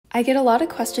I get a lot of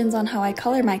questions on how I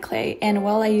color my clay, and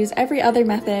while I use every other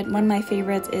method, one of my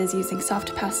favorites is using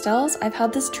soft pastels. I've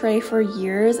had this tray for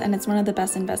years and it's one of the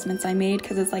best investments I made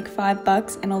because it's like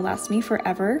 $5 and it'll last me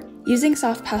forever. Using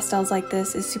soft pastels like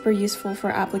this is super useful for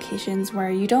applications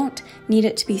where you don't need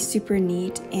it to be super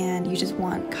neat and you just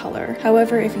want color.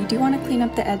 However, if you do want to clean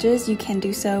up the edges, you can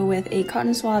do so with a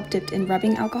cotton swab dipped in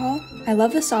rubbing alcohol. I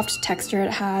love the soft texture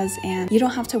it has, and you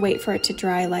don't have to wait for it to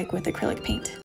dry like with acrylic paint.